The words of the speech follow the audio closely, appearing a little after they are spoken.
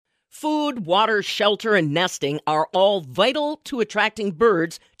Food, water, shelter, and nesting are all vital to attracting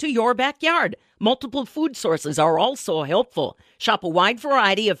birds to your backyard. Multiple food sources are also helpful. Shop a wide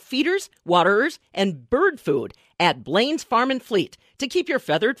variety of feeders, waterers, and bird food at Blaine's Farm and Fleet to keep your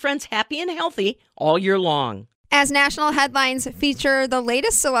feathered friends happy and healthy all year long. As national headlines feature the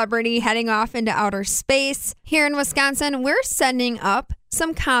latest celebrity heading off into outer space, here in Wisconsin, we're sending up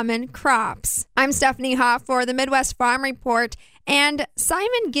some common crops. I'm Stephanie Hoff for the Midwest Farm Report, and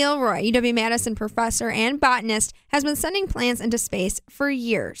Simon Gilroy, UW-Madison professor and botanist, has been sending plants into space for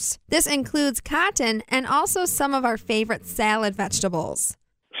years. This includes cotton and also some of our favorite salad vegetables.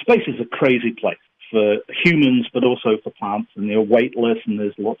 Space is a crazy place for humans, but also for plants, and they're weightless, and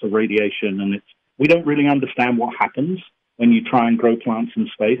there's lots of radiation, and we don't really understand what happens when you try and grow plants in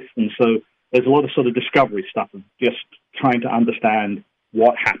space, and so there's a lot of sort of discovery stuff of just trying to understand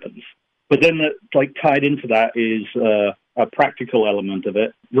what happens. But then, tied into that is a practical element of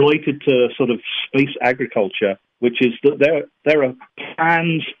it related to sort of space agriculture, which is that there are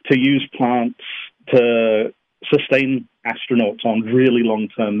plans to use plants to sustain astronauts on really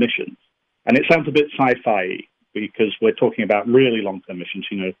long-term missions. And it sounds a bit sci-fi because we're talking about really long-term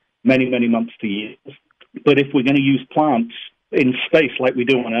missions, many, many months to years. But if we're going to use plants in space like we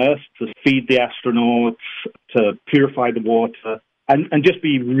do on Earth to feed the astronauts, to purify the water, and just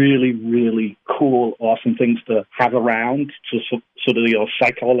be really, really cool, awesome things to have around to sort of your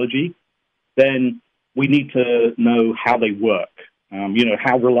psychology, then we need to know how they work,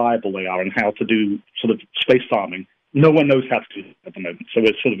 how reliable they are and how to do sort of space farming. No one knows how to do it at the moment, so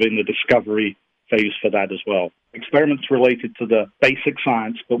we're sort of in the discovery phase for that as well. Experiments related to the basic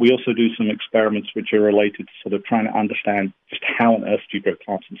science, but we also do some experiments which are related to sort of trying to understand just how on earth do you grow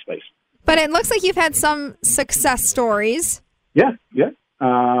plants in space. But it looks like you've had some success stories. Yeah.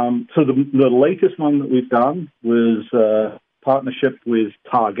 So the latest one that we've done was a partnership with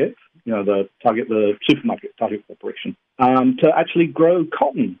Target, the supermarket Target Corporation, to actually grow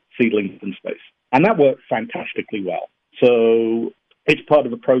cotton seedlings in space. And that worked fantastically well. So it's part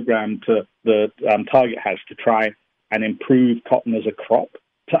of a program that Target has to try and improve cotton as a crop,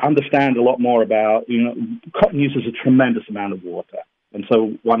 to understand a lot more about, cotton uses a tremendous amount of water. And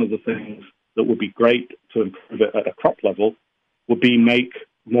so one of the things that would be great to improve it at a crop level would be make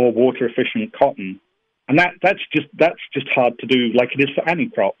more water-efficient cotton. And that's just hard to do like it is for any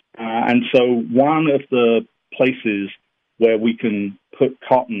crop. And so one of the places where we can put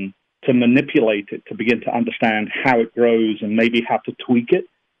cotton to manipulate it, to begin to understand how it grows and maybe how to tweak it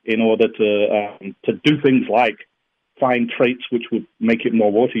in order to do things like find traits which would make it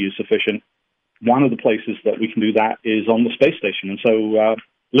more water use efficient. One of the places that we can do that is on the space station. And so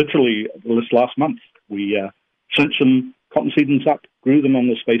literally this last month, we sent some cotton seedlings up, grew them on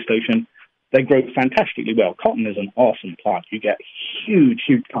the space station. They grow fantastically well. Cotton is an awesome plant. You get huge,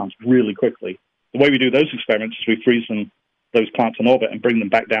 huge plants really quickly. The way we do those experiments is we freeze those plants in orbit and bring them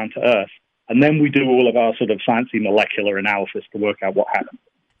back down to Earth. And then we do all of our sort of sciencey molecular analysis to work out what happened.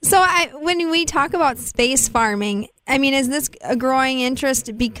 So when we talk about space farming, is this a growing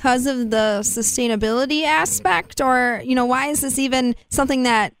interest because of the sustainability aspect? Or, why is this even something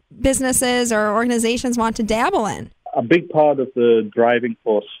that businesses or organizations want to dabble in? A big part of the driving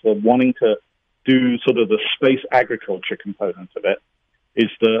force for wanting to do sort of the space agriculture component of it is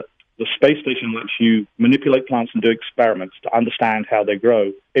that the space station lets you manipulate plants and do experiments to understand how they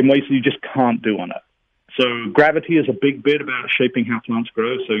grow in ways that you just can't do on Earth. So gravity is a big bit about shaping how plants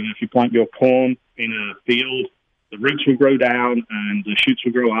grow. So if you plant your corn in a field, the roots will grow down and the shoots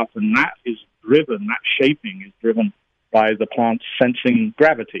will grow up, and that shaping is driven by the plants sensing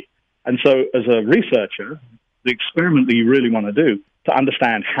gravity. And so as a researcher, the experiment that you really want to do to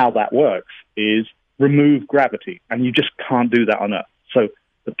understand how that works is remove gravity, and you just can't do that on Earth. So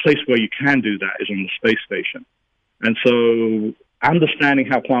the place where you can do that is on the space station. And so understanding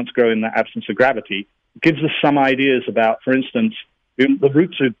how plants grow in the absence of gravity gives us some ideas about, for instance, the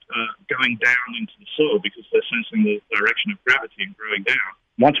roots are going down into the soil because they're sensing the direction of gravity and growing down.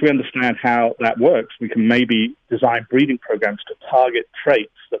 Once we understand how that works, we can maybe design breeding programs to target traits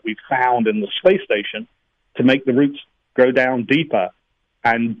that we've found in the space station to make the roots grow down deeper.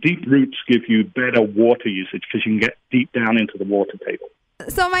 And deep roots give you better water usage because you can get deep down into the water table.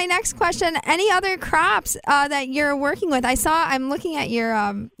 So my next question, any other crops that you're working with? I'm looking at your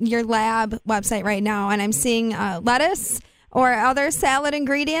lab website right now, and I'm seeing lettuce or other salad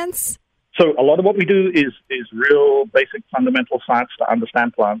ingredients. So a lot of what we do is real basic fundamental science to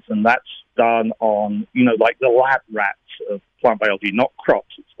understand plants, and that's done on, like the lab rats of plant biology, not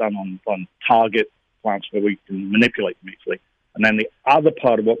crops. It's done on target plants where we can manipulate them easily. And then the other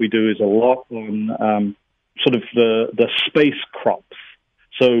part of what we do is a lot on sort of the space crops.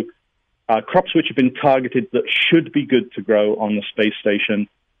 So crops which have been targeted that should be good to grow on the space station.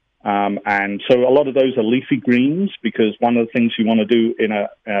 And so a lot of those are leafy greens, because one of the things you want to do in a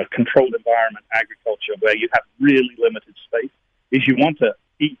controlled environment agriculture where you have really limited space is you want to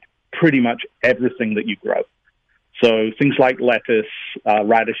eat pretty much everything that you grow. So things like lettuce,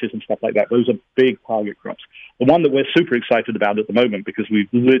 radishes and stuff like that, those are big target crops. The one that we're super excited about at the moment, because we've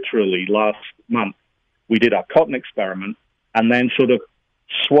literally last month, we did our cotton experiment and then sort of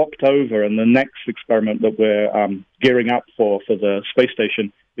swapped over, and the next experiment that we're gearing up for the space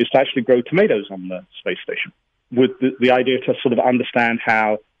station is to actually grow tomatoes on the space station, with the idea to sort of understand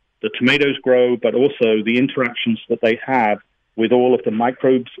how the tomatoes grow, but also the interactions that they have with all of the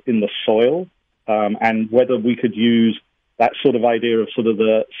microbes in the soil, and whether we could use that sort of idea of sort of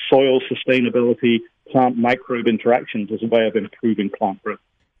the soil sustainability, plant microbe interactions as a way of improving plant growth.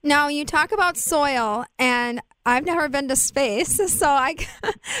 Now, you talk about soil, and I've never been to space,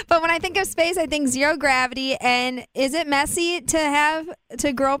 but when I think of space, I think zero gravity. And is it messy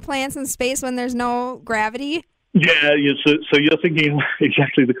to grow plants in space when there's no gravity? Yeah, so you're thinking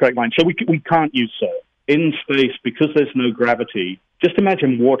exactly the correct line. So we can't use soil in space because there's no gravity. Just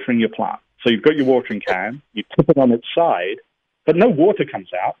imagine watering your plant. So you've got your watering can, you tip it on its side, but no water comes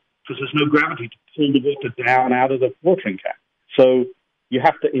out because there's no gravity to pull the water down out of the watering can. So you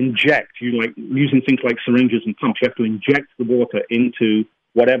have to inject, using things like syringes and pumps, you have to inject the water into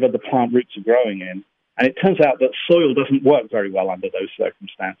whatever the plant roots are growing in. And it turns out that soil doesn't work very well under those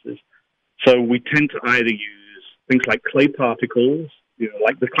circumstances. So we tend to either use things like clay particles,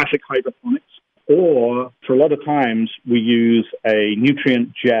 like the classic hydroponics, or for a lot of times we use a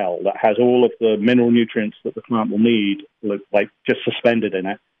nutrient gel that has all of the mineral nutrients that the plant will need, like just suspended in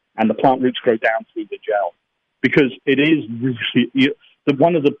it, and the plant roots grow down through the gel. Because it is really,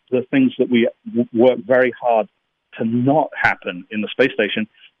 one of the things that we work very hard to not happen in the space station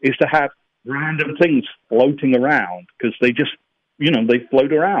is to have random things floating around, because they just, they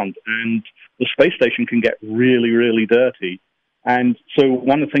float around, and the space station can get really, really dirty. And so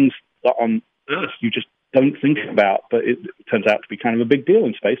one of the things that on Earth you just don't think about, but it turns out to be kind of a big deal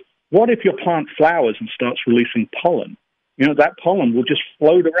in space. What if your plant flowers and starts releasing pollen? That pollen will just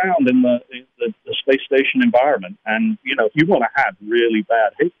float around in the space station environment. And, if you want to have really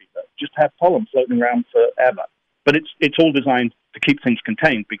bad hay fever, just have pollen floating around forever. But it's all designed to keep things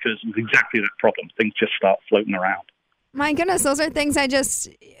contained, because of exactly that problem. Things just start floating around. My goodness, those are things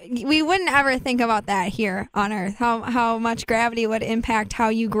we wouldn't ever think about that here on Earth, how much gravity would impact how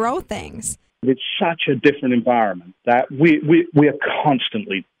you grow things. It's such a different environment that we are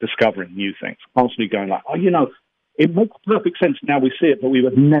constantly discovering new things, constantly going like, it makes perfect sense now we see it, but we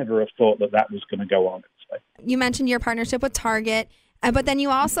would never have thought that was going to go on in space. You mentioned your partnership with Target, but then you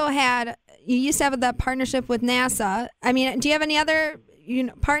also you used to have the partnership with NASA. I mean, do you have any other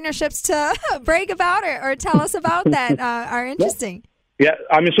partnerships to brag about or tell us about that are interesting? Yeah,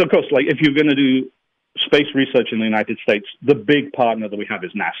 I mean, so of course, like if you're going to do space research in the United States, the big partner that we have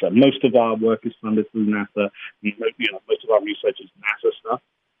is NASA. Most of our work is funded through NASA. Most of our research is NASA stuff.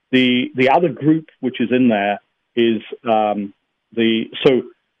 The other group which is in there is so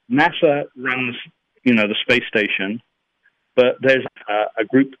NASA runs the space station, but there's a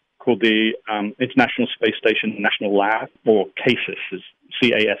group called the International Space Station National Lab, or CASIS, is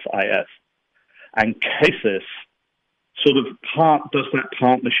CASIS, and CASIS sort of does that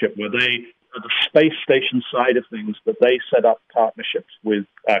partnership where they, at the space station side of things, but they set up partnerships with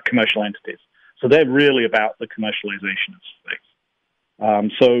commercial entities. So they're really about the commercialization of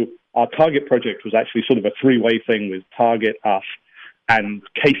space. So our Target project was actually sort of a three-way thing with Target, us, and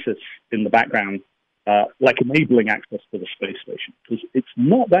CASIS in the background, like enabling access to the space station, because it's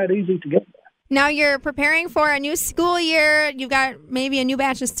not that easy to get there. Now you're preparing for a new school year. You've got maybe a new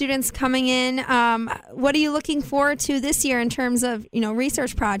batch of students coming in. What are you looking forward to this year in terms of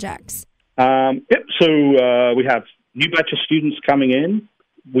research projects? So we have new batch of students coming in.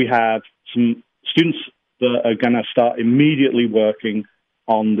 We have some students that are going to start immediately working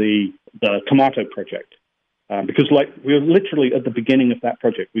on the tomato project, because we're literally at the beginning of that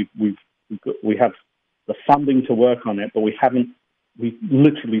project. We have the funding to work on it, but we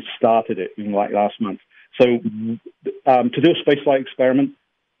literally started it last month. So to do a spaceflight experiment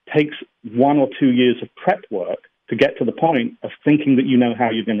takes 1 or 2 years of prep work to get to the point of thinking that how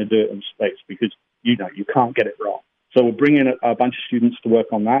you're going to do it in space, because you can't get it wrong. So we'll bring in a bunch of students to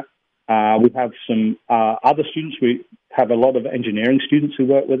work on that. We have some other students. We have a lot of engineering students who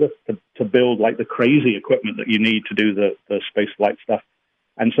work with us to build the crazy equipment that you need to do the space flight stuff.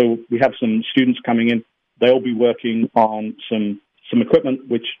 And so we have some students coming in. They'll be working on some equipment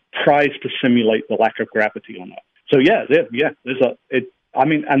which tries to simulate the lack of gravity on Earth. So I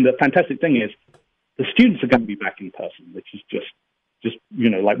mean, and the fantastic thing is the students are going to be back in person, which is just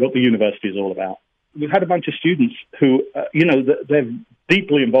like what the university is all about. We've had a bunch of students who, they're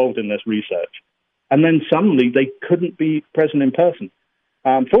deeply involved in this research, and then suddenly they couldn't be present in person.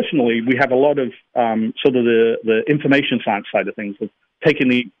 Fortunately, we have a lot of sort of the information science side of things, of taking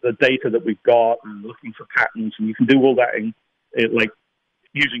the data that we've got and looking for patterns, and you can do all that in like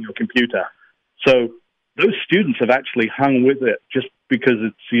using your computer. So those students have actually hung with it just because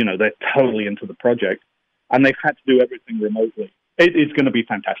it's, they're totally into the project, and they've had to do everything remotely. It's going to be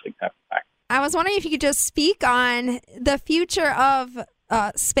fantastic to have them back. I was wondering if you could just speak on the future of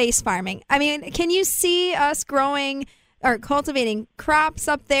space farming. I mean, can you see us growing or cultivating crops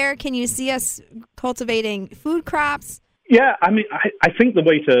up there? Can you see us cultivating food crops? Yeah, I mean, I think the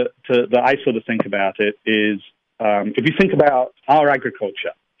way that I sort of think about it is, if you think about our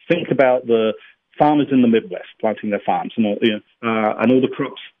agriculture, think about the farmers in the Midwest planting their farms and all the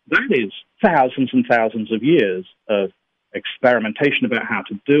crops. That is thousands and thousands of years of experimentation about how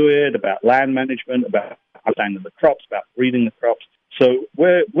to do it, about land management, about understanding the crops, about breeding the crops. So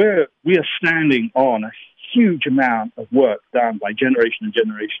we are standing on a huge amount of work done by generation and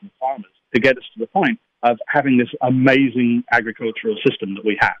generation of farmers to get us to the point of having this amazing agricultural system that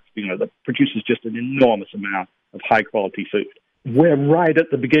we have, that produces just an enormous amount of high-quality food. We're right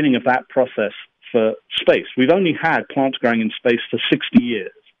at the beginning of that process for space. We've only had plants growing in space for 60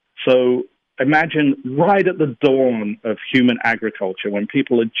 years. So imagine right at the dawn of human agriculture, when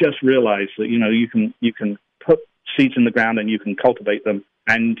people had just realized that, you can put seeds in the ground and you can cultivate them,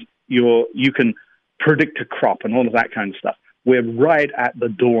 and you can predict a crop and all of that kind of stuff. We're right at the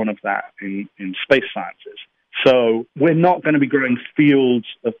dawn of that in space sciences. So we're not going to be growing fields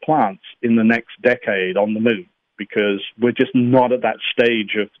of plants in the next decade on the moon, because we're just not at that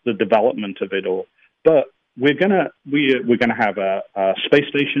stage of the development of it all. But we're gonna have a space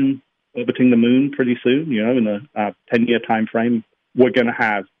station orbiting the moon pretty soon. In a 10-year time frame. We're going to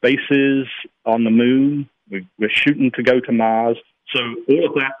have bases on the moon. We're shooting to go to Mars. So all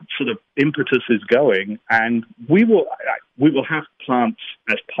of that sort of impetus is going, and we will have plants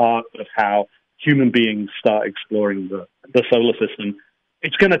as part of how human beings start exploring the solar system.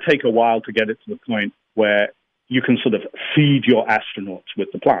 It's going to take a while to get it to the point where you can sort of feed your astronauts with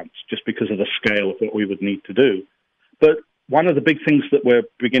the plants, just because of the scale of what we would need to do. But one of the big things that we're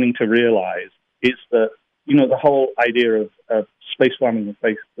beginning to realize is that, the whole idea of space farming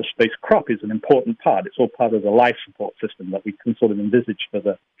and the space crop is an important part. It's all part of the life support system that we can sort of envisage for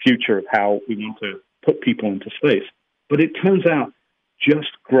the future of how we want to put people into space. But it turns out just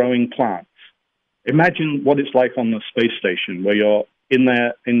growing plants. Imagine what it's like on the space station, where you're in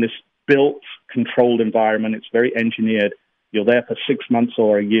there in this built, controlled environment. It's very engineered. You're there for 6 months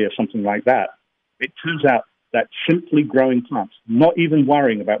or a year, something like that. It turns out that simply growing plants, not even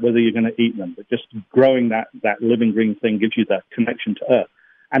worrying about whether you're going to eat them, but just growing that living green thing gives you that connection to Earth.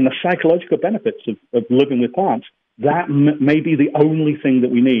 And the psychological benefits of living with plants, that may be the only thing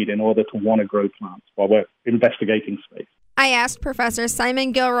that we need in order to want to grow plants while we're investigating space. I asked Professor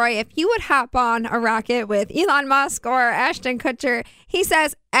Simon Gilroy if he would hop on a rocket with Elon Musk or Ashton Kutcher. He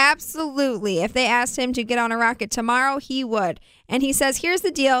says absolutely. If they asked him to get on a rocket tomorrow, he would. And he says, here's the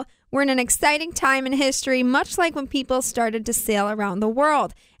deal. We're in an exciting time in history, much like when people started to sail around the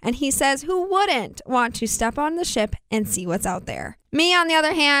world. And he says, who wouldn't want to step on the ship and see what's out there? Me, on the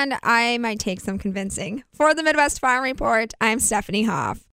other hand, I might take some convincing. For the Midwest Farm Report, I'm Stephanie Hoff.